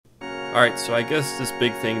Alright, so I guess this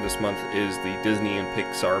big thing this month is the Disney and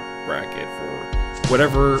Pixar bracket. For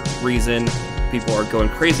whatever reason, people are going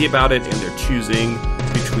crazy about it, and they're choosing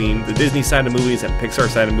between the Disney side of movies and Pixar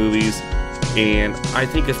side of movies. And I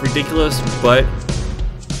think it's ridiculous, but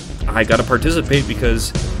I gotta participate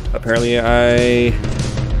because apparently I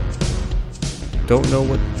don't know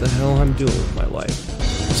what the hell I'm doing with my life.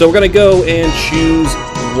 So we're gonna go and choose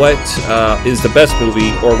what is the best movie,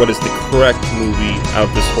 or what is the correct movie out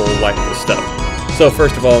of this whole lineup of stuff. So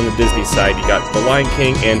first of all, on the Disney side, you got The Lion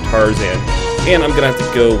King and Tarzan. And I'm gonna have to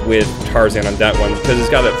go with Tarzan on that one because it's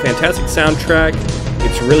got a fantastic soundtrack.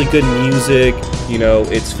 It's really good music. You know,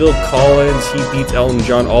 it's Phil Collins. He beats Elton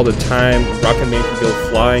John all the time. Rocket Man can go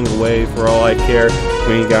flying away for all I care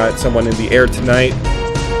when you got Someone in the Air Tonight.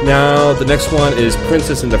 Now, the next one is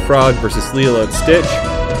Princess and the Frog versus Lilo and Stitch.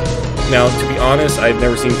 Now, to be honest, I've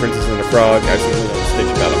never seen Princess and the Frog. I've seen Lilo and Stitch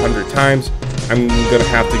about 100 times. I'm going to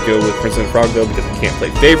have to go with Princess and the Frog, though, because I can't play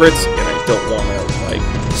favorites, and I don't want to, like,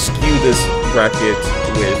 skew this bracket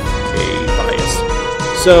with a bias.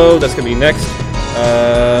 So, that's going to be next.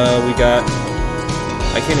 We got...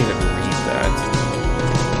 I can't even read that.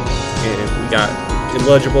 And we got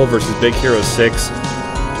Illegible versus Big Hero 6.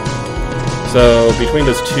 So, between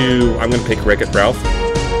those two, I'm going to pick Wreck-It Ralph.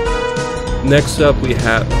 Next up, we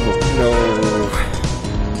have... Oh, no.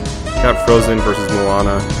 Got Frozen versus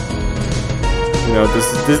Moana. You know,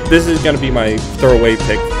 this is going to be my throwaway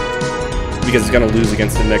pick because it's going to lose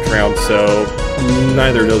against the next round, so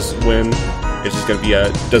neither of those win. It's just going to be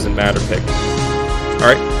a doesn't matter pick.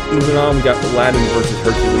 Alright, moving on, we got Aladdin versus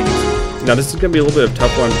Hercules. Now, this is going to be a little bit of a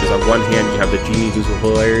tough one because on one hand, you have the genie who's a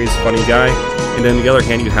hilarious, funny guy, and then on the other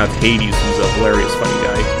hand, you have Hades who's a hilarious, funny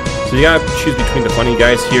guy. So you gotta choose between the funny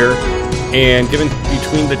guys here, and given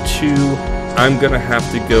between the two, I'm gonna have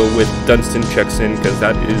to go with Dunstan checks in because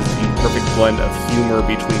that is the perfect blend of humor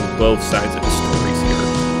between both sides of the stories here.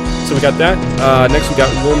 So we got that. Next we got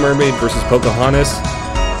Little Mermaid versus Pocahontas,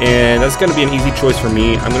 and that's gonna be an easy choice for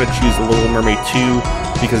me. I'm gonna choose The Little Mermaid 2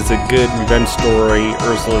 because it's a good revenge story.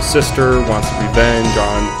 Ursula's sister wants revenge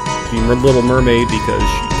on the Little Mermaid because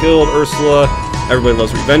she killed Ursula. Everybody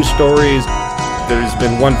loves revenge stories. There's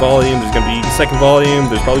been one volume, there's going to be a second volume,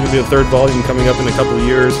 there's probably going to be a third volume coming up in a couple of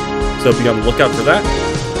years, so be on the lookout for that.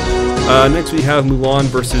 Next we have Mulan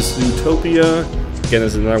versus Zootopia. Again,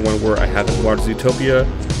 this is another one where I haven't watched Zootopia,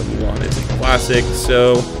 but Mulan is a classic,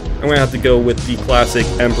 so I'm going to have to go with the classic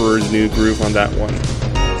Emperor's New Groove on that one.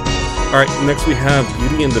 Alright, next we have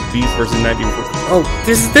Beauty and the Beast versus Nightmare Before... Oh,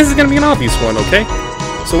 this is going to be an obvious one, okay?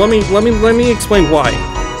 So let me explain why.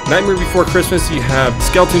 Nightmare Before Christmas, you have the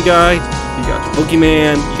Skeleton Guy, you got the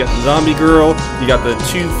Boogeyman, you got the Zombie Girl, you got the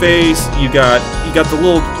Two-Face, you got the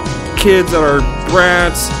little kids that are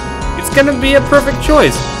brats. It's gonna be a perfect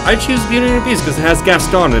choice. I choose Beauty and the Beast because it has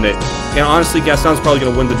Gaston in it. And honestly, Gaston's probably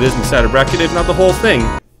gonna win the Disney side of bracket, if not the whole thing.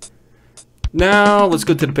 Now, let's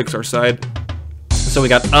go to the Pixar side. So we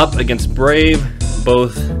got Up against Brave,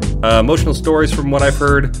 both emotional stories from what I've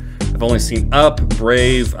heard. I've only seen Up.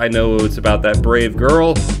 Brave, I know it's about that brave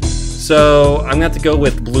girl. So I'm gonna have to go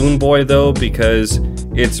with Balloon Boy though, because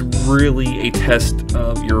it's really a test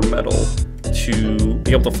of your mettle to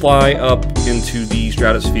be able to fly up into the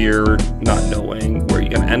stratosphere not knowing where you're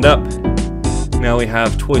gonna end up. Now we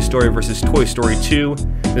have Toy Story versus Toy Story 2.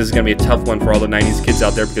 This is gonna be a tough one for all the 90s kids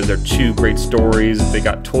out there because they're two great stories. They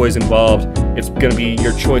got toys involved. It's gonna be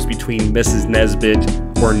your choice between Mrs. Nesbitt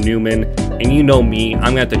or Newman. And you know me,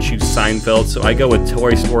 I'm gonna have to choose Seinfeld, so I go with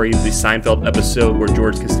Toy Story, the Seinfeld episode where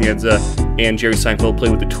George Costanza and Jerry Seinfeld play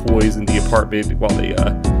with the toys in the apartment while they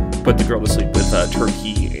put the girl to sleep with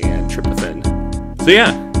turkey and tryptophan. So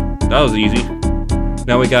yeah, that was easy.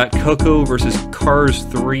 Now we got Coco versus Cars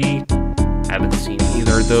 3. Haven't seen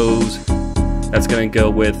either of those. That's gonna go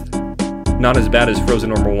with not as bad as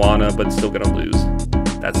Frozen or Moana, but still gonna lose.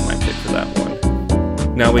 That's my pick for that one.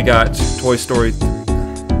 Now we got Toy Story 3?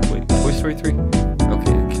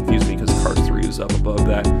 Okay, it confused me because Cars 3 is up above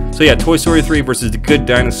that. So yeah, Toy Story 3 versus The Good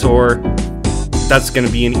Dinosaur. That's going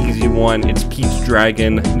to be an easy one. It's Pete's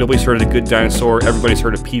Dragon. Nobody's heard of The Good Dinosaur. Everybody's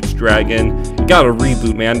heard of Pete's Dragon. It got a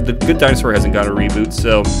reboot, man. The Good Dinosaur hasn't got a reboot,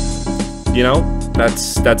 so, you know,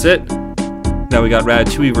 that's it. Now we got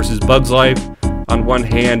Ratatouille versus Bug's Life. On one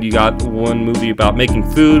hand, you got one movie about making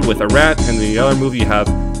food with a rat, and the other movie you have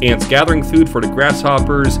ants gathering food for the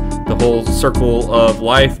grasshoppers, the whole circle of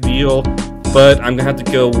life deal. But I'm gonna have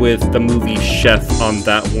to go with the movie Chef on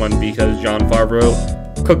that one because Jon Favreau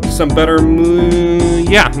cooked some better Jon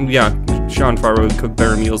Favreau cooked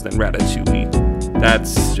better meals than Ratatouille.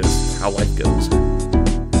 That's just how life goes.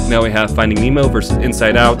 Now we have Finding Nemo versus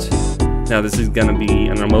Inside Out. Now this is gonna be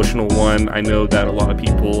an emotional one. I know that a lot of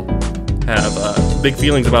people have big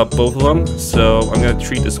feelings about both of them, so I'm going to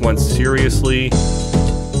treat this one seriously,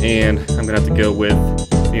 and I'm going to have to go with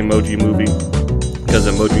the Emoji Movie, because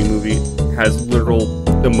the Emoji Movie has literal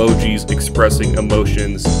emojis expressing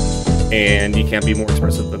emotions, and you can't be more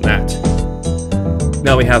expressive than that.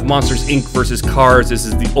 Now we have Monsters Inc. versus Cars. This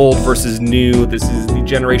is the old versus new. This is the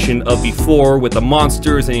generation of before with the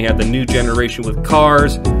monsters, and you have the new generation with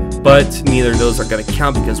cars. But neither of those are going to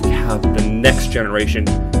count because we have the next generation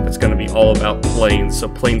that's going to be all about planes. So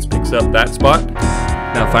Planes picks up that spot.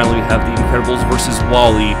 Now finally we have The Incredibles versus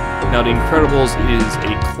WALL-E. Now The Incredibles is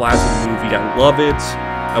a classic movie. I love it.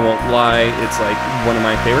 I won't lie, it's like one of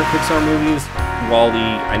my favorite Pixar movies. WALL-E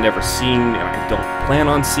I never seen, and I don't plan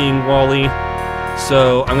on seeing WALL-E.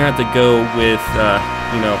 So I'm going to have to go with,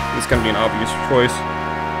 it's going to be an obvious choice.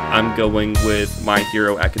 I'm going with My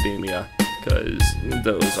Hero Academia, because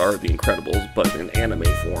those are The Incredibles, but in anime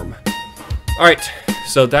form. Alright,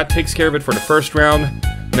 so that takes care of it for the first round.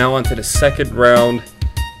 Now on to the second round,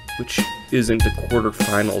 which isn't the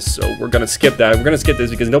quarterfinals, so we're going to skip that. We're going to skip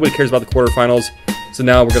this because nobody cares about the quarterfinals. So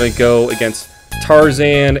now we're going to go against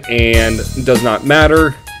Tarzan and Does Not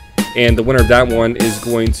Matter. And the winner of that one is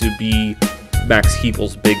going to be Max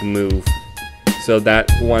Heeple's Big Move. So that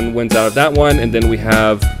one wins out of that one. And then we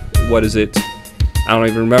have, what is it? I don't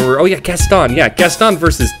even remember. Oh yeah, Gaston. Yeah, Gaston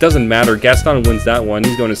versus Doesn't Matter. Gaston wins that one.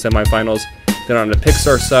 He's going to semifinals. Then on the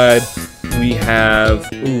Pixar side, we have...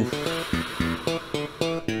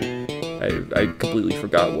 I completely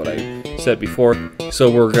forgot what I said before. So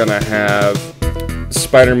we're going to have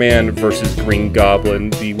Spider-Man versus Green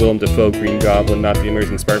Goblin. The Willem Dafoe Green Goblin, not the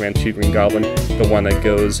Amazing Spider-Man 2 Green Goblin. The one that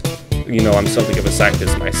goes, I'm something of a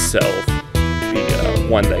scientist myself. The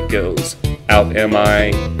one that goes, out am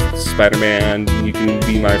I, Spider-Man, you can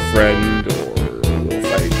be my friend, or we'll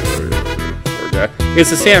fight, or that.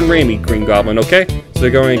 It's the Sam Raimi Green Goblin, okay? So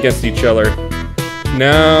they're going against each other.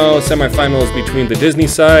 Now, semifinals between the Disney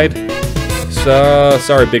side. So,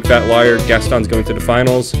 sorry, big fat liar, Gaston's going to the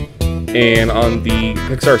finals. And on the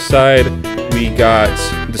Pixar side, we got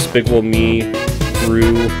Despicable Me,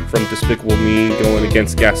 Gru from Despicable Me going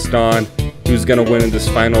against Gaston. Who's going to win in this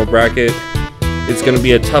final bracket? It's going to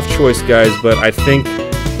be a tough choice, guys, but I think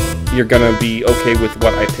you're going to be okay with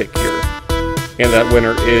what I pick here. And that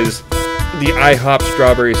winner is the IHOP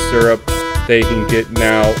strawberry syrup that you can get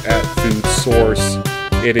now at Food Source.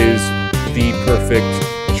 It is the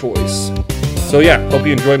perfect choice. So yeah, hope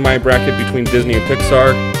you enjoyed my bracket between Disney and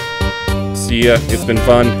Pixar. See ya. It's been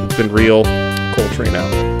fun. It's been real. Coltrane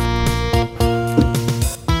out.